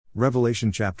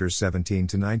Revelation chapters 17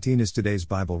 to 19 is today's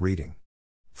Bible reading.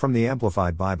 From the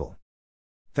Amplified Bible.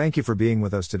 Thank you for being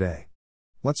with us today.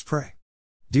 Let's pray.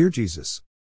 Dear Jesus,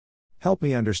 help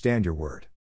me understand your word.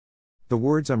 The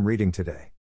words I'm reading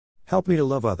today. Help me to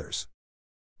love others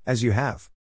as you have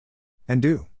and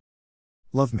do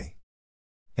love me.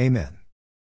 Amen.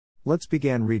 Let's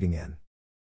begin reading in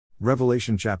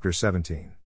Revelation chapter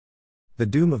 17. The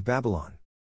doom of Babylon.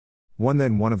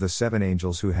 Then one of the 7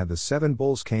 angels who had the 7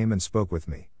 bowls came and spoke with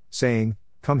me, saying,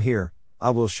 Come here, I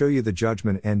will show you the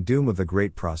judgment and doom of the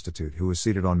great prostitute who is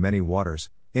seated on many waters,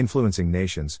 influencing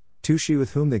nations, to she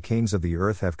with whom the kings of the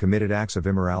earth have committed acts of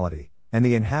immorality, and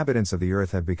the inhabitants of the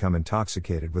earth have become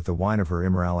intoxicated with the wine of her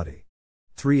immorality.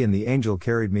 3 And the angel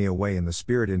carried me away in the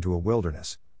spirit into a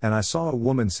wilderness, and I saw a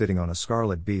woman sitting on a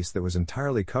scarlet beast that was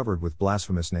entirely covered with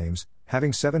blasphemous names,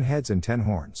 having 7 heads and 10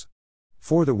 horns.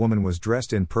 4 The woman was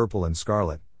dressed in purple and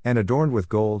scarlet, and adorned with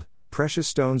gold, precious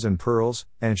stones and pearls,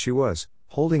 and she was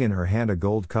holding in her hand a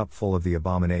gold cup full of the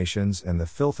abominations and the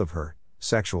filth of her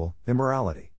sexual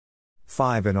immorality.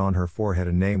 5 And on her forehead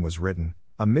a name was written,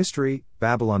 a mystery,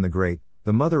 Babylon the Great,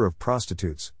 the mother of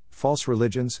prostitutes, false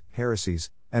religions,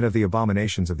 heresies, and of the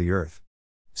abominations of the earth.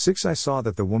 6 I saw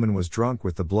that the woman was drunk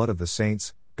with the blood of the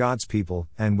saints, God's people,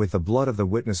 and with the blood of the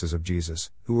witnesses of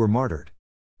Jesus, who were martyred.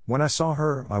 When I saw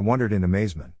her, I wondered in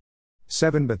amazement.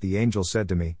 7 But the angel said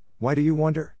to me, Why do you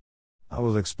wonder? I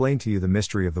will explain to you the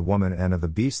mystery of the woman and of the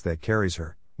beast that carries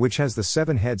her, which has the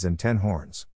 7 heads and 10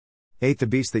 horns. 8 The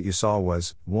beast that you saw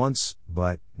was, once,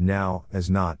 but, now,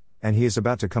 as not, and he is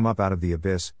about to come up out of the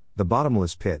abyss, the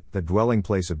bottomless pit, the dwelling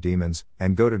place of demons,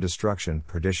 and go to destruction,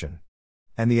 perdition.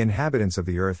 And the inhabitants of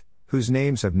the earth, whose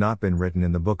names have not been written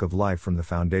in the book of life from the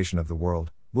foundation of the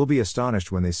world, will be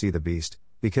astonished when they see the beast,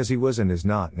 because he was and is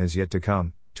not and is yet to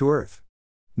come, to earth.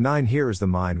 9 Here is the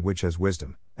mind which has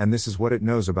wisdom, and this is what it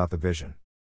knows about the vision.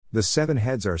 The 7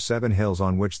 heads are 7 hills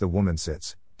on which the woman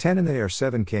sits, 10 and they are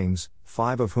 7 kings,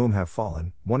 5 of whom have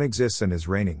fallen, 1 exists and is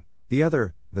reigning, the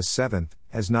other, the 7th,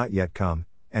 has not yet come,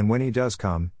 and when he does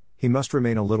come, he must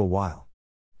remain a little while.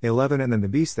 11 And then the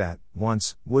beast that,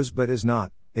 once, was but is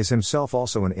not, is himself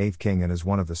also an 8th king and is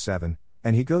one of the 7,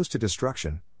 and he goes to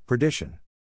destruction, perdition.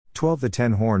 12 The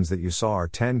 10 horns that you saw are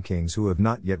 10 kings who have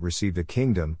not yet received a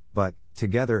kingdom, but,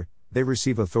 together, they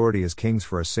receive authority as kings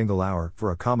for a single hour,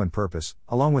 for a common purpose,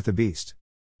 along with the beast.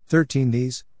 13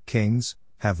 These kings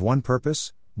have one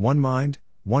purpose, one mind,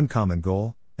 one common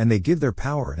goal, and they give their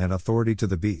power and authority to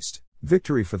the beast,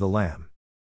 victory for the Lamb.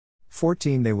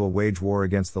 14 They will wage war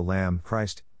against the Lamb,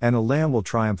 Christ, and the Lamb will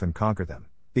triumph and conquer them,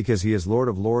 because he is Lord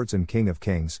of lords and King of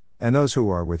kings, and those who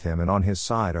are with him and on his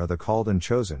side are the called and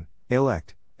chosen,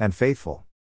 elect, and faithful.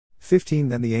 15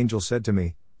 Then the angel said to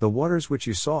me, The waters which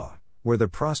you saw, where the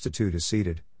prostitute is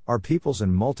seated, are peoples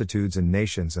and multitudes and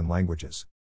nations and languages.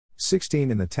 16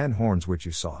 And the 10 horns which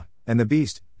you saw, and the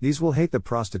beast, these will hate the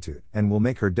prostitute, and will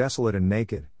make her desolate and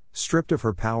naked, stripped of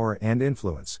her power and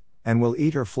influence, and will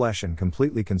eat her flesh and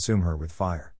completely consume her with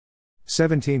fire.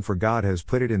 17 For God has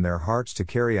put it in their hearts to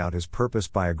carry out his purpose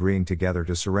by agreeing together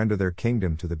to surrender their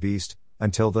kingdom to the beast,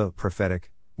 until the prophetic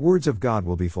words of God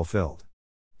will be fulfilled.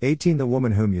 18 The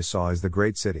woman whom you saw is the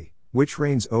great city, which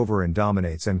reigns over and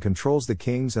dominates and controls the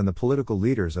kings and the political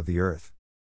leaders of the earth.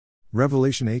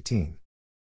 Revelation 18.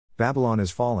 Babylon is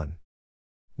fallen.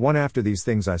 1 After these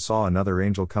things I saw another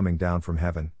angel coming down from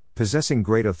heaven, possessing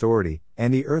great authority,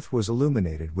 and the earth was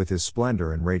illuminated with his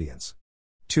splendor and radiance.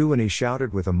 2 And he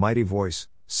shouted with a mighty voice,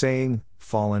 saying,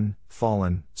 Fallen,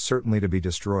 fallen, certainly to be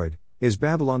destroyed, is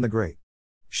Babylon the Great.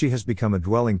 She has become a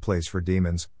dwelling place for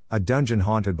demons, a dungeon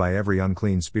haunted by every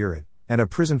unclean spirit, and a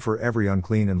prison for every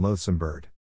unclean and loathsome bird.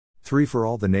 3 For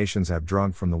all the nations have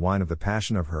drunk from the wine of the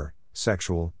passion of her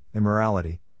sexual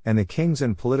immorality, and the kings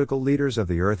and political leaders of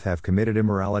the earth have committed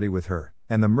immorality with her,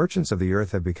 and the merchants of the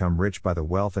earth have become rich by the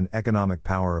wealth and economic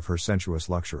power of her sensuous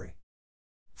luxury.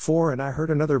 4 And I heard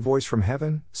another voice from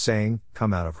heaven, saying,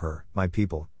 Come out of her, my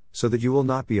people, so that you will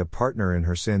not be a partner in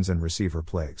her sins and receive her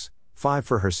plagues. 5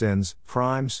 For her sins,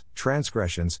 crimes,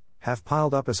 transgressions, have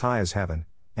piled up as high as heaven,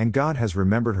 and God has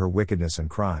remembered her wickedness and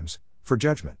crimes, for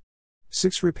judgment.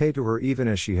 6 Repay to her even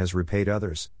as she has repaid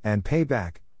others, and pay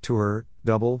back, to her,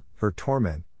 double, her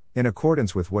torment, in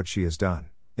accordance with what she has done.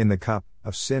 In the cup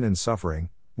of sin and suffering,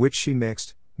 which she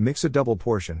mix a double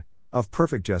portion, of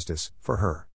perfect justice, for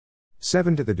her.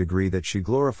 7 To the degree that she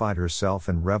glorified herself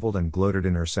and reveled and gloated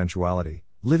in her sensuality,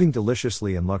 living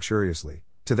deliciously and luxuriously,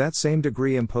 to that same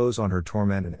degree impose on her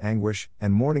torment and anguish,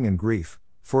 and mourning and grief,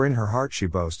 for in her heart she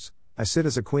boasts, I sit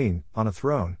as a queen, on a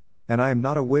throne, and I am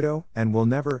not a widow, and will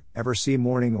never, ever see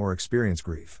mourning or experience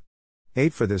grief.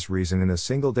 8 For this reason in a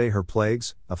single day her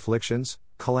plagues, afflictions,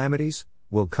 calamities,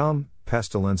 will come,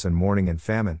 pestilence and mourning and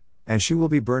famine, and she will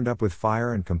be burned up with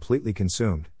fire and completely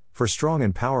consumed, for strong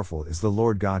and powerful is the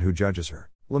Lord God who judges her.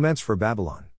 Laments for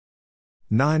Babylon.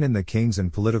 9 And the kings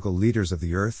and political leaders of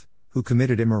the earth, who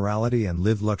committed immorality and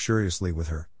lived luxuriously with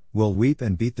her, will weep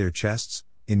and beat their chests,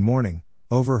 in mourning,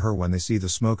 over her when they see the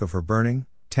smoke of her burning,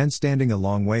 10 Standing a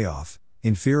long way off,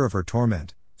 in fear of her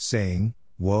torment, saying,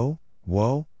 Woe,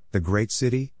 woe, the great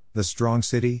city, the strong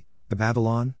city, the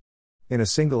Babylon! In a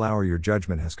single hour your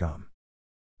judgment has come.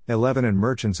 11 And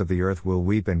merchants of the earth will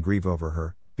weep and grieve over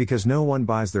her, because no one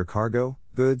buys their cargo,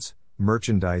 goods,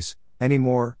 merchandise, any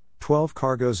more, 12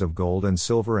 Cargoes of gold and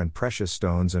silver and precious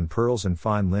stones and pearls and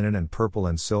fine linen and purple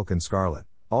and silk and scarlet,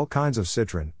 all kinds of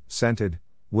citron, scented,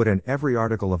 wood and every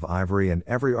article of ivory and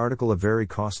every article of very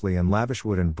costly and lavish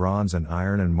wood and bronze and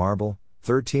iron and marble,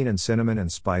 13 And cinnamon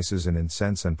and spices and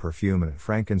incense and perfume and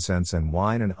frankincense and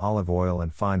wine and olive oil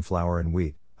and fine flour and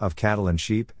wheat, of cattle and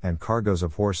sheep and cargoes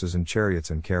of horses and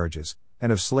chariots and carriages,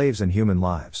 and of slaves and human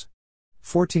lives.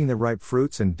 14 The ripe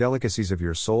fruits and delicacies of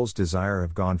your soul's desire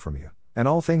have gone from you, and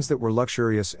all things that were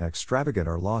luxurious and extravagant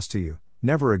are lost to you,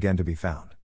 never again to be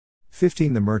found.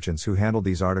 15 The merchants who handled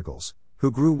these articles,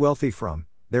 who grew wealthy from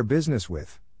their business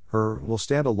with her, will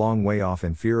stand a long way off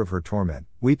in fear of her torment,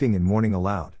 weeping and mourning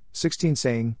aloud. 16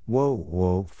 Saying, Woe,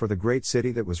 woe, for the great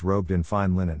city that was robed in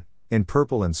fine linen, in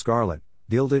purple and scarlet,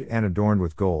 gilded and adorned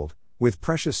with gold, with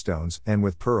precious stones and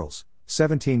with pearls.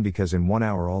 17 Because in 1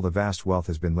 hour all the vast wealth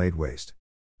has been laid waste.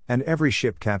 And every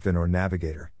ship captain or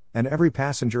navigator, and every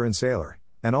passenger and sailor,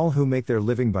 and all who make their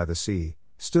living by the sea,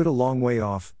 stood a long way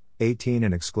off. 18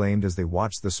 And exclaimed as they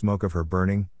watched the smoke of her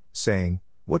burning, saying,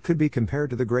 What could be compared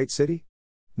to the great city?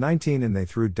 19 And they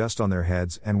threw dust on their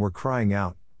heads and were crying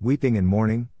out, weeping and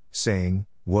mourning, saying,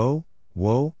 Woe,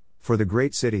 woe, for the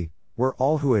great city, where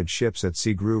all who had ships at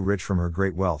sea grew rich from her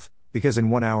great wealth, because in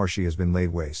 1 hour she has been laid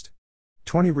waste.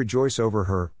 20 Rejoice over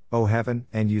her, O heaven,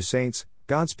 and you saints,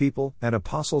 God's people, and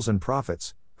apostles and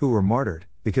prophets, who were martyred,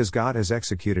 because God has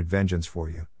executed vengeance for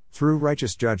you, through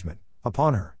righteous judgment,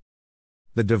 upon her.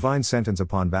 The divine sentence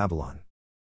upon Babylon.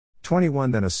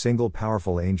 21 Then a single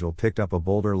powerful angel picked up a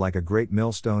boulder like a great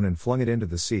millstone and flung it into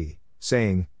the sea,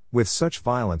 saying, With such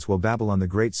violence will Babylon the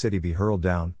great city be hurled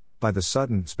down, by the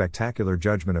sudden, spectacular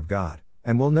judgment of God,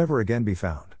 and will never again be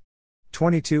found.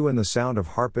 22 And the sound of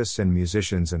harpists and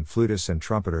musicians and flutists and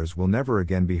trumpeters will never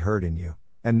again be heard in you,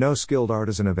 and no skilled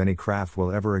artisan of any craft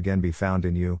will ever again be found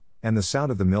in you, and the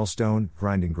sound of the millstone,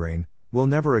 grinding grain, will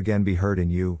never again be heard in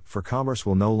you, for commerce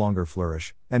will no longer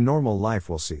flourish, and normal life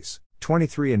will cease.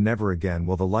 23 And never again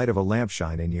will the light of a lamp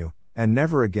shine in you, and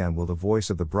never again will the voice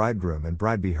of the bridegroom and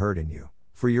bride be heard in you,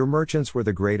 for your merchants were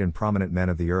the great and prominent men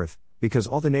of the earth, because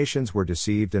all the nations were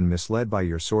deceived and misled by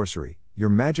your sorcery, your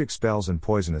magic spells and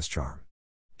poisonous charm.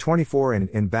 24 And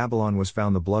in Babylon was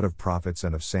found the blood of prophets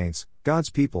and of saints, God's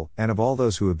people, and of all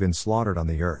those who have been slaughtered on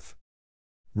the earth.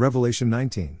 Revelation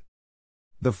 19.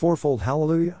 The fourfold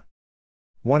Hallelujah.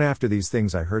 1 After these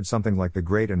things I heard something like the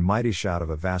great and mighty shout of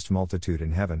a vast multitude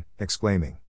in heaven,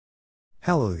 exclaiming,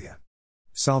 Hallelujah!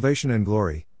 Salvation and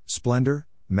glory, splendor,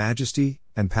 majesty,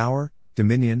 and power,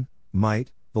 dominion,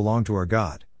 might, belong to our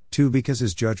God. 2 Because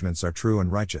his judgments are true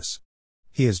and righteous.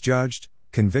 He has judged,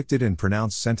 convicted and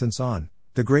pronounced sentence on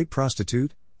the great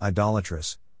prostitute,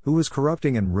 idolatress, who was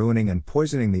corrupting and ruining and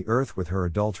poisoning the earth with her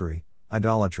adultery,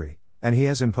 idolatry, and he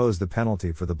has imposed the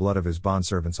penalty for the blood of his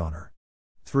bondservants on her.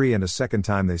 3 And a second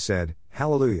time they said,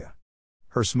 Hallelujah!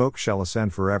 Her smoke shall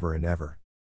ascend forever and ever.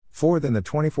 4 Then the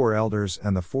 24 elders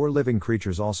and the 4 living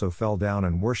creatures also fell down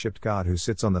and worshipped God who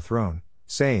sits on the throne,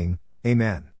 saying,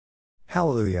 Amen.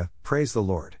 Hallelujah, praise the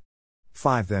Lord.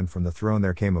 5 Then from the throne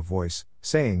there came a voice,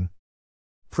 saying,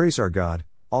 Praise our God,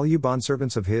 all you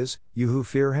bondservants of his, you who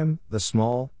fear him, the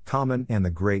small, common, and the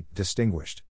great,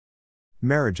 distinguished.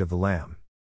 Marriage of the Lamb.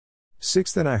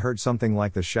 6 Then I heard something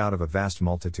like the shout of a vast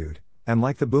multitude, and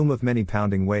like the boom of many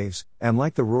pounding waves, and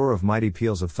like the roar of mighty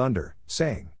peals of thunder,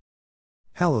 saying,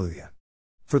 Hallelujah!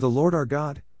 For the Lord our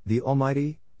God, the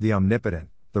Almighty, the Omnipotent,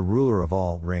 the ruler of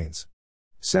all, reigns.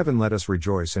 7 Let us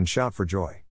rejoice and shout for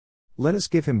joy. Let us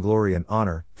give him glory and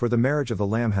honor, for the marriage of the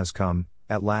Lamb has come,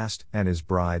 at last, and his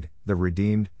bride, the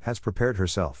redeemed, has prepared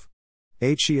herself.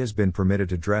 8 She has been permitted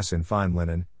to dress in fine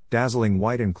linen, dazzling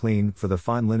white and clean, for the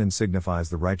fine linen signifies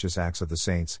the righteous acts of the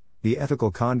saints, the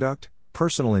ethical conduct,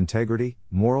 personal integrity,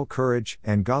 moral courage,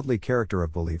 and godly character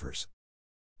of believers.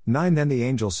 9 Then the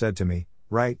angel said to me,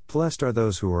 Write, Blessed are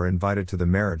those who are invited to the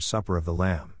marriage supper of the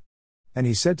Lamb. And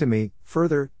he said to me,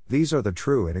 Further, these are the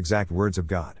true and exact words of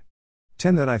God.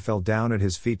 10 Then I fell down at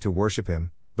his feet to worship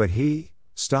him, but he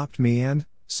stopped me and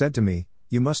said to me,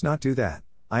 You must not do that,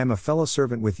 I am a fellow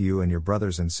servant with you and your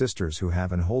brothers and sisters who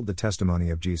have and hold the testimony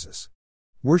of Jesus.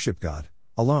 Worship God,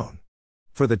 alone.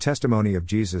 For the testimony of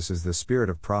Jesus is the spirit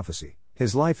of prophecy,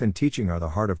 his life and teaching are the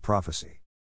heart of prophecy.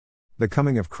 The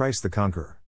coming of Christ the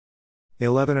Conqueror.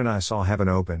 11 And I saw heaven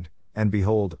opened, and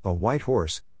behold, a white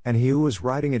horse, and he who was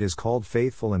riding it is called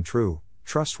Faithful and True,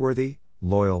 trustworthy,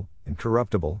 loyal,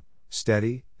 incorruptible,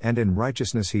 steady, and in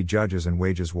righteousness he judges and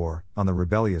wages war on the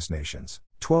rebellious nations.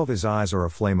 12 His eyes are a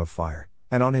flame of fire,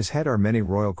 and on his head are many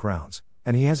royal crowns,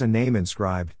 and he has a name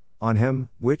inscribed on him,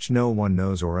 which no one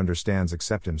knows or understands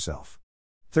except himself.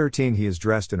 13 He is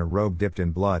dressed in a robe dipped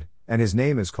in blood, and his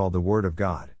name is called the Word of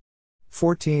God.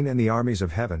 14 And the armies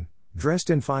of heaven, dressed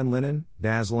in fine linen,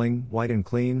 dazzling, white and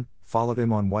clean, followed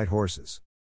him on white horses.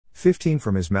 15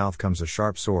 From his mouth comes a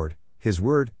sharp sword, his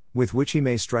word, with which he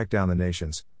may strike down the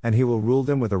nations, and he will rule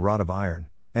them with a rod of iron,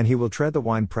 and he will tread the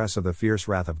winepress of the fierce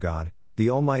wrath of God, the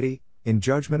Almighty, in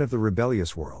judgment of the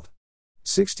rebellious world.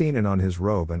 16 And on his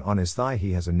robe and on his thigh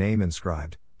he has a name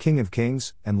inscribed, King of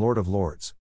Kings, and Lord of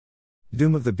Lords.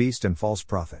 Doom of the beast and false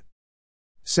prophet.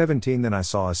 17 Then I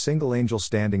saw a single angel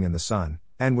standing in the sun,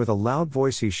 and with a loud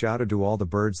voice he shouted to all the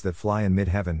birds that fly in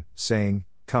mid-heaven, saying,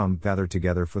 Come, gather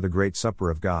together for the great supper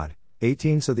of God.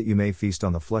 18 So that you may feast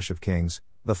on the flesh of kings,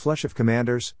 the flesh of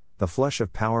commanders, the flesh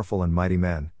of powerful and mighty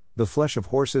men, the flesh of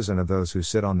horses and of those who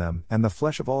sit on them, and the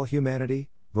flesh of all humanity,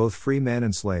 both free men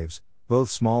and slaves, both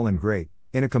small and great,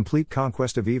 in a complete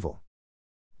conquest of evil.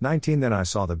 19 Then I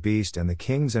saw the beast and the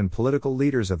kings and political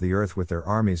leaders of the earth with their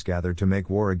armies gathered to make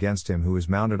war against him who is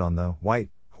mounted on the white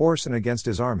horse and against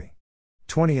his army.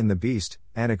 20 And the beast,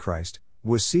 Antichrist,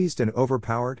 was seized and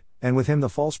overpowered, and with him the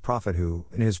false prophet who,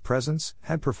 in his presence,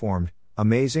 had performed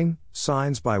amazing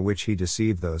signs by which he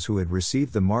deceived those who had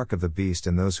received the mark of the beast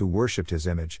and those who worshipped his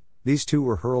image. These two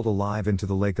were hurled alive into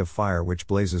the lake of fire which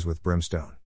blazes with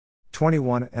brimstone.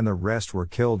 21 And the rest were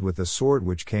killed with the sword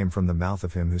which came from the mouth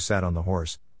of him who sat on the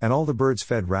horse, and all the birds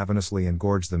fed ravenously and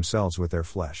gorged themselves with their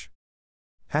flesh.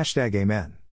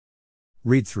 #Amen.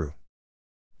 Read through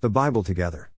the Bible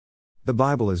together. The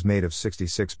Bible is made of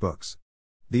 66 books.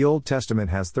 The Old Testament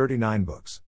has 39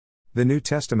 books. The New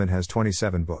Testament has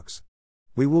 27 books.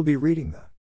 We will be reading the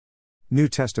New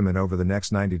Testament over the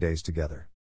next 90 days together.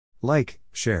 Like,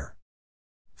 share,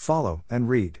 follow, and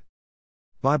read.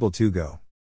 Bible to go.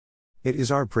 It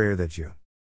is our prayer that you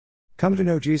come to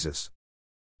know Jesus,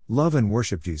 love and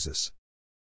worship Jesus,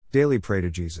 daily pray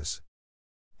to Jesus,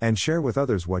 and share with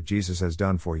others what Jesus has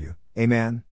done for you.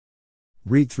 Amen.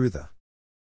 Read through the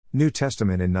New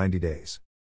Testament in 90 days.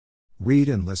 Read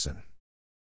and listen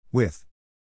with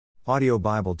Audio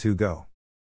Bible to go.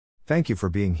 Thank you for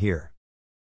being here,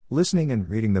 listening and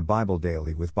reading the Bible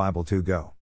daily with Bible to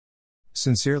go.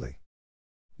 Sincerely,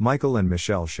 Michael and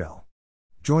Michelle Shell.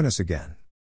 Join us again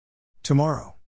tomorrow.